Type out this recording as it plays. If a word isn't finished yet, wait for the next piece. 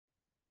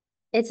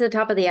It's the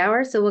top of the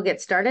hour, so we'll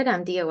get started.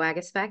 I'm Dia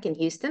Waguespack in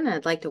Houston, and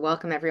I'd like to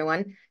welcome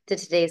everyone to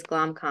today's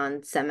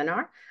GlomCon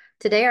seminar.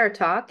 Today, our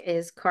talk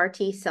is CAR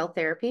T cell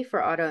therapy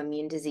for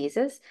autoimmune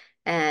diseases,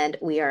 and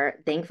we are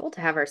thankful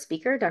to have our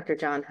speaker, Dr.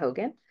 John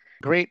Hogan.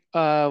 Great.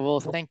 Well,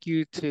 thank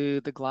you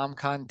to the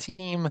GlomCon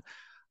team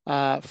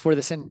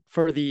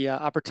for the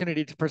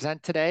opportunity to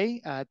present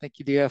today. Thank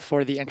you, Dia,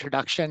 for the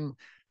introduction,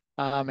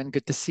 and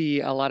good to see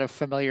a lot of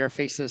familiar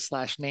faces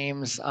slash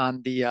names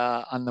on the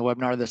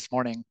webinar this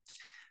morning.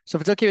 So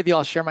if it's okay with you,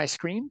 I'll share my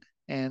screen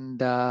and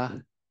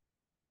get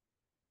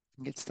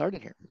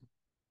started here.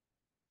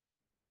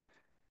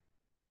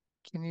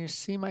 Can you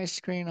see my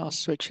screen? I'll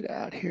switch it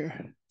out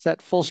here. Is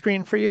that full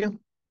screen for you?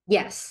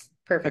 Yes,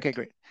 Okay, perfect.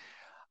 great.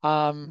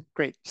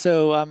 Great.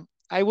 So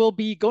I will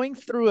be going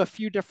through a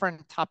few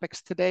different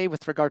topics today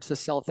with regards to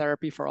cell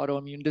therapy for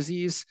autoimmune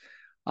disease.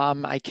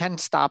 I can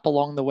stop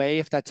along the way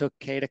if that's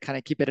okay to kind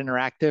of keep it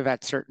interactive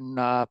at certain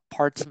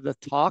parts of the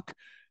talk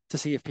to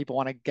see if people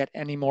want to get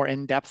any more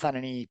in depth on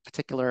any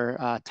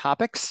particular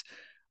topics.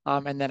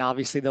 And then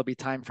obviously there'll be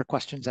time for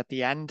questions at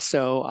the end.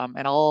 So,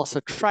 and I'll also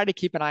try to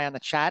keep an eye on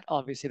the chat.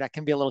 Obviously that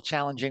can be a little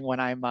challenging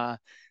when I'm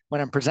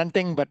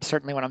presenting, but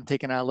certainly when I'm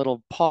taking a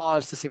little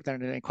pause to see if there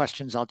are any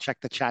questions, I'll check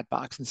the chat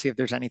box and see if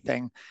there's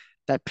anything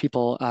that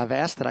people have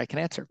asked that I can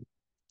answer.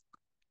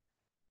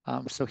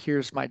 So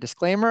here's my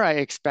disclaimer. I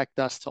expect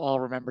us to all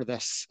remember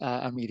this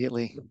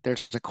immediately.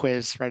 There's a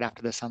quiz right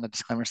after this on the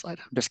disclaimer slide.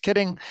 I'm just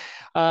kidding.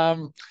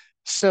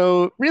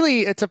 So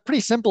really, it's a pretty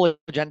simple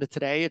agenda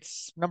today.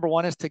 It's number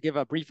one is to give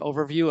a brief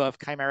overview of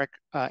chimeric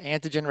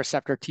antigen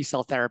receptor T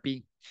cell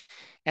therapy.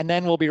 And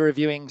then we'll be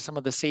reviewing some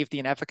of the safety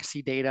and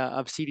efficacy data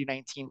of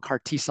CD19 CAR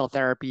T cell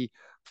therapy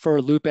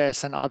for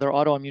lupus and other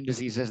autoimmune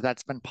diseases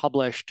that's been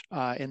published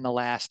in the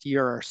last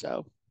year or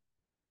so.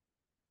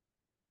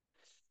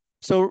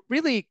 So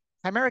really,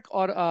 chimeric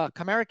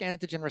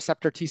antigen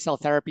receptor T cell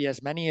therapy,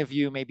 as many of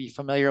you may be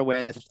familiar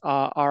with,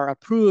 are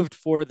approved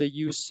for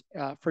use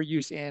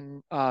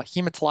in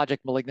hematologic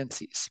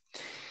malignancies.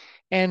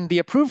 And the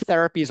approved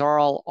therapies are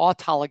all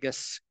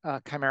autologous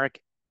chimeric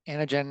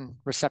antigen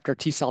receptor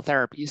T cell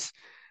therapies.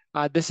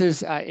 This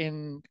is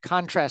in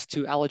contrast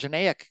to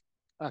allogeneic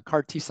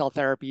CAR T cell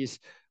therapies,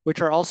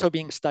 which are also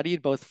being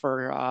studied both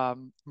for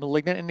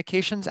malignant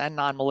indications and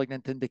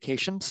non-malignant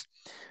indications.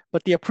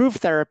 But the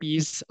approved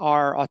therapies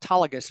are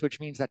autologous, which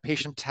means that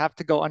patients have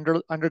to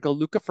undergo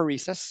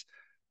leukapheresis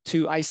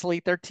to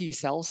isolate their T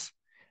cells.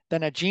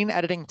 Then a gene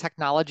editing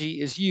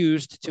technology is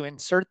used to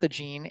insert a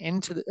gene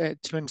into the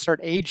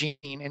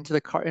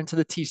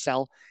T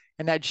cell,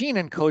 and that gene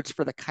encodes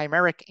for the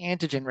chimeric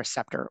antigen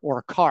receptor,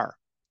 or CAR.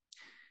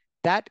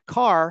 That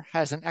CAR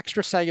has an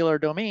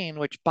extracellular domain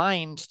which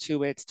binds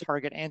to its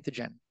target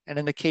antigen. And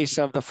in the case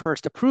of the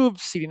first approved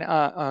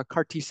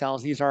CAR T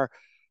cells, these are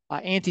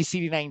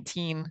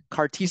anti-CD19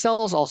 CAR T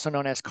cells, also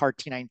known as CAR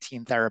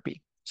T19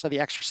 therapy. So the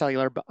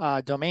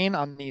extracellular domain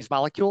on these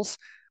molecules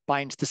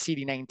binds to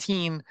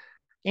CD19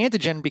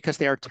 antigen because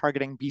they are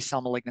targeting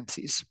B-cell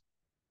malignancies.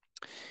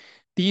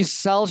 These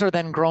cells are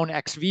then grown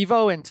ex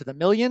vivo into the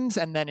millions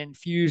and then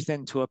infused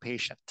into a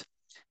patient.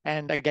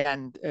 And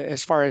again,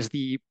 as far as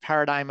the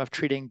paradigm of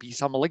treating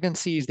B-cell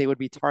malignancies, they would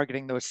be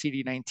targeting those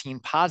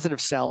CD19 positive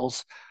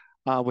cells,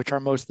 which are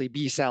mostly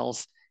B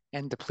cells,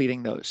 and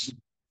depleting those.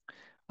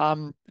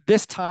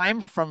 This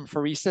time from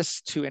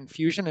pheresis to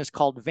infusion is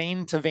called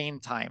vein to vein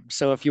time.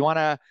 So if you're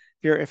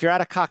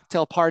at a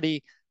cocktail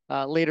party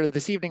later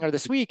this evening or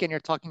this week and you're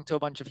talking to a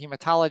bunch of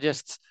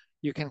hematologists,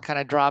 you can kind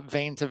of drop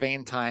vein to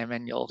vein time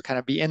and you'll kind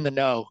of be in the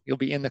know. You'll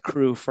be in the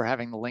crew for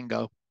having the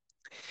lingo.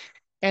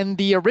 And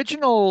the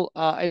original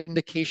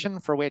indication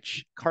for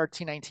which CAR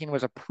T19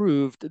 was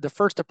approved, the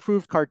first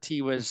approved CAR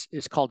T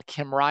is called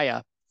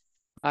Kymriah,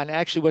 and it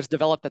actually was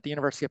developed at the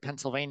University of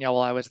Pennsylvania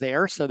while I was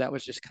there. So that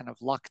was just kind of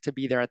luck to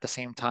be there at the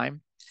same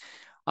time.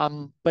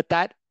 But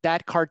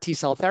that CAR T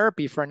cell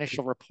therapy for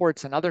initial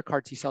reports and other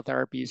CAR T cell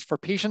therapies for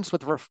patients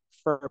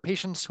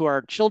who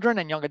are children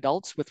and young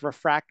adults with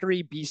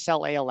refractory B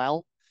cell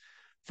ALL,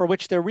 for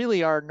which there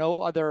really are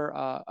no other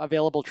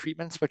available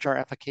treatments which are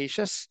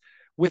efficacious.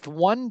 With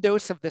one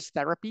dose of this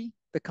therapy,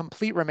 the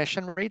complete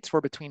remission rates were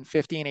between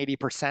 50 and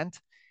 80%,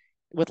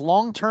 with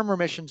long-term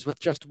remissions with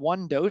just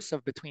one dose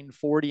of between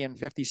 40 and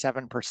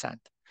 57%.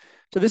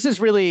 So this is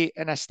really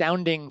an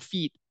astounding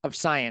feat of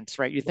science,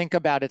 right? You think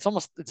about it,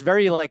 it's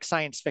very like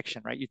science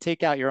fiction, right? You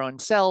take out your own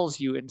cells,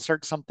 you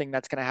insert something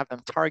that's going to have them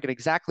target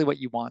exactly what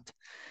you want,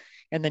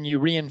 and then you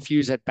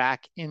reinfuse it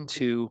back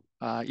into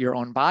your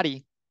own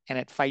body, and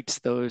it fights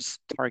those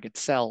target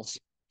cells.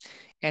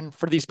 And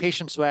for these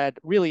patients who had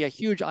really a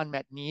huge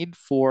unmet need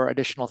for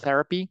additional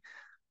therapy,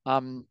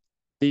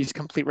 these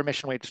complete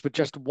remission rates with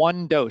just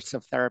one dose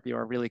of therapy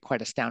are really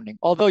quite astounding.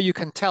 Although you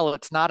can tell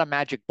it's not a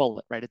magic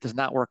bullet, right? It does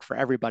not work for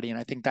everybody. And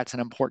I think that's an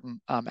important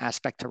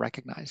aspect to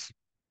recognize.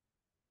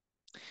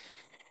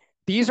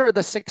 These are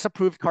the 6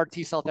 approved CAR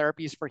T cell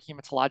therapies for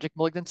hematologic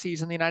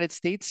malignancies in the United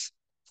States.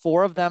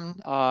 4 of them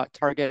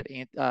target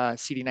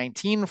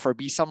CD19 for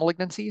B cell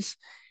malignancies,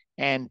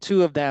 and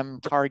 2 of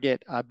them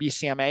target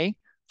BCMA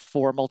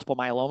for multiple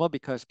myeloma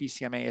because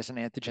BCMA is an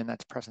antigen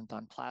that's present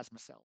on plasma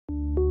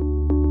cells.